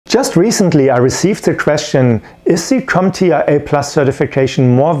Just recently I received the question, is the Comptia A+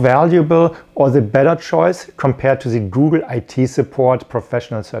 certification more valuable or the better choice compared to the Google IT Support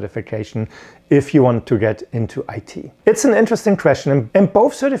Professional certification if you want to get into IT? It's an interesting question, and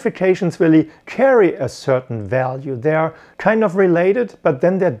both certifications really carry a certain value. They're kind of related, but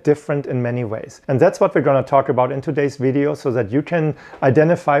then they're different in many ways. And that's what we're going to talk about in today's video, so that you can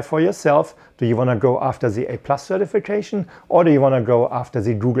identify for yourself, do you want to go after the A+ certification or do you want to go after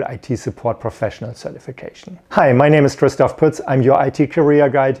the Google IT Support Professional certification? Hi, my name is Christoph Puetz. I'm your IT career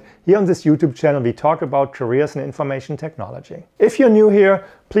guide. Here on this YouTube channel, we talk about careers in information technology. If you're new here,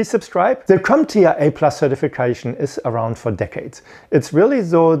 please subscribe. The Comptia A+ certification is around for decades. It's really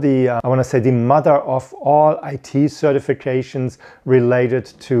though I want to say the mother of all IT certifications related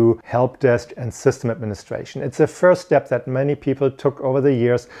to help desk and system administration. It's the first step that many people took over the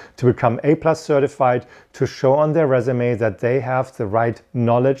years to become A+ certified, to show on their resume that they have the right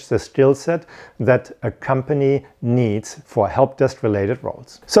knowledge, the skill set that a company needs for help desk related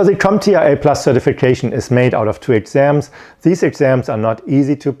roles. So the Comptia A+ certification is made out of 2 exams. These exams are not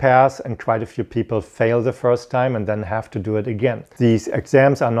easy to pass, and quite a few people fail the first time and then have to do it again. These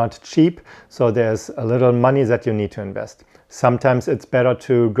exams are not cheap, so there's a little money that you need to invest. Sometimes it's better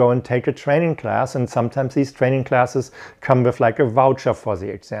to go and take a training class, and sometimes these training classes come with like a voucher for the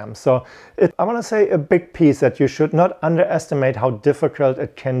exam. So I want to say a big piece that you should not underestimate how difficult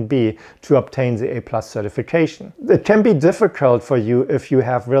it can be to obtain the A+ certification. It can be difficult for you if you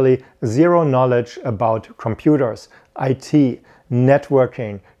have really zero knowledge about computers, IT,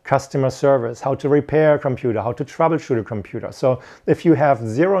 networking, customer service, how to repair a computer, how to troubleshoot a computer. So if you have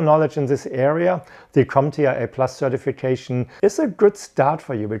zero knowledge in this area, the Comptia A+ certification is a good start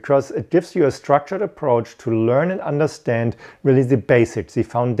for you, because it gives you a structured approach to learn and understand really the basics, the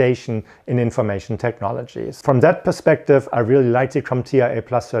foundation in information technologies. From that perspective, I really like the Comptia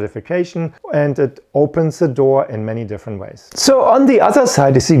A+ certification, and it opens the door in many different ways. So on the other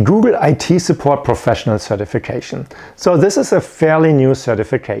side is the Google IT Support Professional certification. So this is a fairly new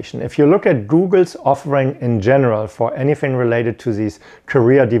certification. If you look at Google's offering in general for anything related to these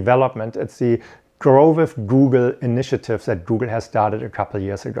career development, it's the Grow with Google initiative that Google has started a couple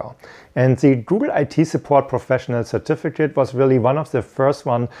years ago. And the Google IT Support Professional certificate was really one of the first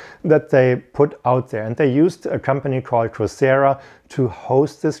ones that they put out there. And they used a company called Coursera to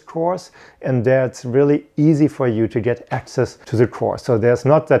host this course, and there it's really easy for you to get access to the course. So there's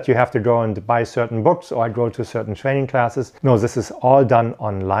not that you have to go and buy certain books or go to certain training classes. No, this is all done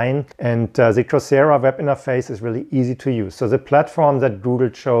online, and the Coursera web interface is really easy to use. So the platform that Google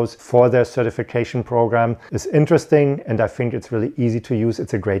chose for their certification program is interesting, and I think it's really easy to use.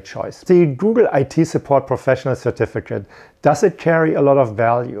 It's a great choice. The Google IT Support Professional certificate, does it carry a lot of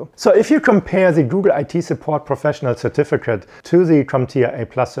value? So if you compare the Google IT Support Professional certificate to the Comptia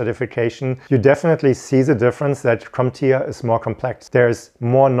A+ certification, you definitely see the difference that Comptia is more complex. There's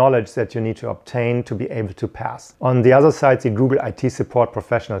more knowledge that you need to obtain to be able to pass. On the other side, the Google IT Support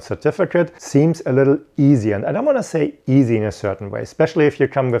Professional certificate seems a little easier. And I don't want to say easy in a certain way, especially if you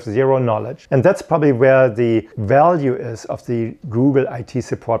come with zero knowledge. And that's probably where the value is of the Google IT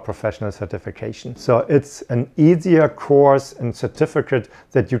Support Professional certification. So it's an easier course and certificate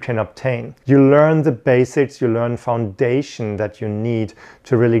that you can obtain. You learn the basics, you learn foundation that you need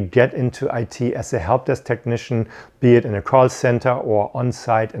to really get into IT as a help desk technician, be it in a call center or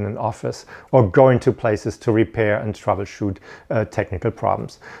on-site in an office, or going to places to repair and troubleshoot technical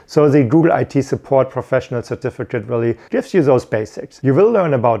problems. So the Google IT Support Professional certificate really gives you those basics. You will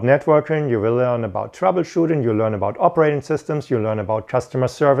learn about networking, you will learn about troubleshooting, you learn about operating systems, you learn about customer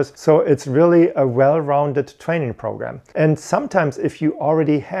service. So it's really a well-rounded training program. And sometimes if you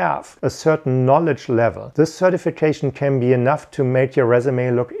already have a certain knowledge level, this certification can be enough to make your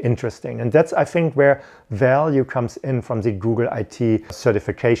resume look interesting. And that's, I think, where value comes in from the Google IT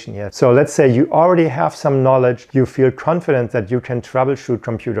certification here. So let's say you already have some knowledge, you feel confident that you can troubleshoot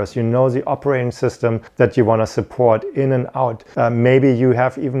computers, you know the operating system that you want to support in and out. Maybe you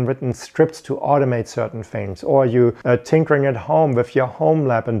have even written scripts to automate certain things, or you tinkering at home with your home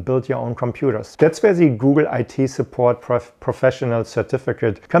lab and build your own computers. That's where the Google IT Support Professional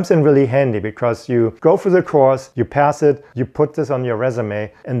certificate comes in really handy, because you go through the course, you pass it, you put this on your resume,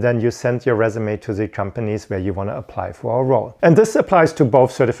 and then you send your resume to the companies where you want to apply for a role. And this applies to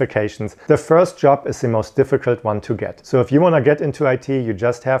both certifications. The first job is the most difficult one to get. So if you want to get into IT, you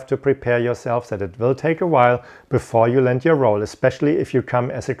just have to prepare yourself that it will take a while before you land your role, especially if you come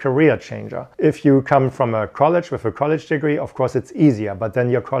as a career changer. If you come from a college with a college degree, of course it's easier, but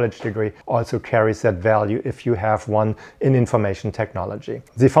then your college degree also carries that value if you have one in information technology.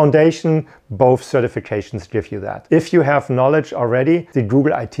 The foundation, both certifications give you that. If you have knowledge already, the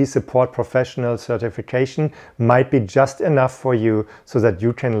Google IT Support Professional certification might be just enough for you so that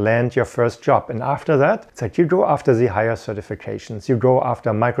you can land your first job. And after that, it's like you go after the higher certifications. You go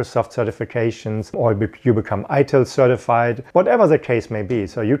after Microsoft certifications, or you become ITIL certified, whatever the case may be.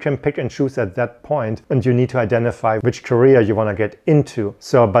 So you can pick and choose at that point, and you need to identify which career you want to get into.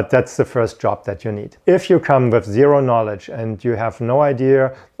 But that's the first job that you need. If you come with zero knowledge and you have no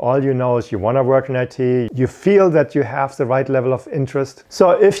idea, all you know is you want to work in IT, you feel that you have the right level of interest.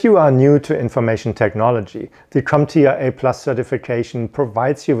 So if you are new to information technology, the Comptia A+ certification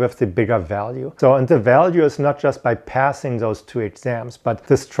provides you with the bigger value. And the value is not just by passing those 2 exams, but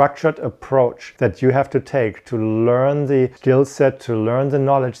the structured approach that you have to take to learn the skill set, to learn the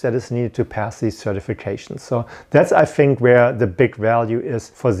knowledge that is needed to pass these certifications. So that's, I think, where the big value is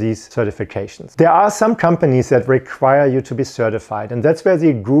for these certifications. There are some companies that require you to be certified, and that's where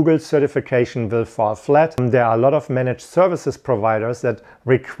the Google certification will fall flat. There are a lot of managed services providers that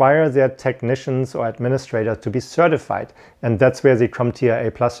require their technicians or administrators to be certified, and that's where the Comptia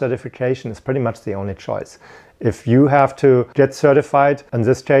A+ certification is pretty much the only choice. If you have to get certified, in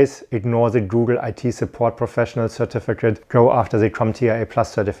this case, ignore the Google IT Support Professional certificate, go after the Comptia A+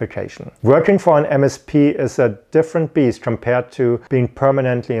 certification. Working for an MSP is a different beast compared to being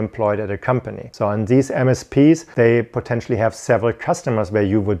permanently employed at a company. So in these MSPs, they potentially have several customers where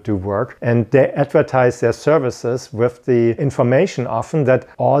you would do work, and they advertise their services with the information often that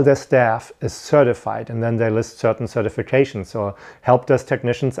all their staff is certified, and then they list certain certifications. So help desk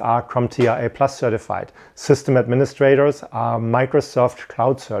technicians are Comptia A+ certified. System administrators are Microsoft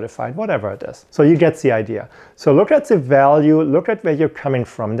Cloud certified, whatever it is. So you get the idea. So look at the value, look at where you're coming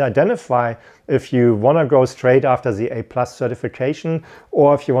from, identify if you want to go straight after the A+ certification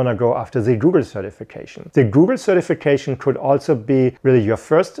or if you want to go after the Google certification. The Google certification could also be really your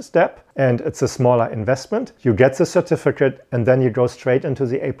first step, and it's a smaller investment. You get the certificate and then you go straight into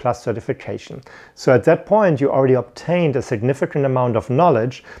the A+ certification. So at that point, you already obtained a significant amount of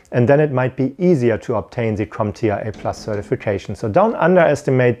knowledge, and then it might be easier to obtain the Comptia A+ certification. So don't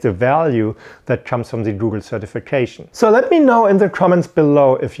underestimate the value that comes from the Google certification. So let me know in the comments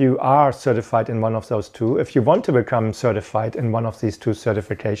below if you are certified in one of those 2, if you want to become certified in one of these 2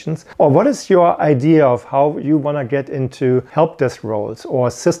 certifications, or what is your idea of how you want to get into help desk roles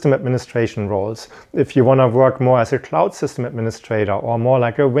or system administration roles, if you want to work more as a cloud system administrator or more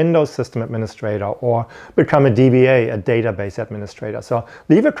like a Windows system administrator, or become a DBA, a database administrator. So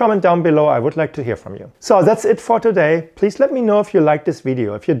leave a comment down below. I would like to hear from you. So that's it for today. Please let me know if you liked this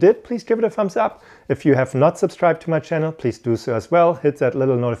video. If you did, please give it a thumbs up. If you have not subscribed to my channel, please do so as well. Hit that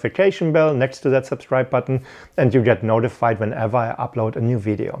little notification bell next to that subscribe button, and you get notified whenever I upload a new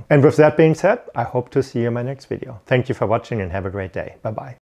video. And with that being said, I hope to see you in my next video. Thank you for watching and have a great day. Bye-bye.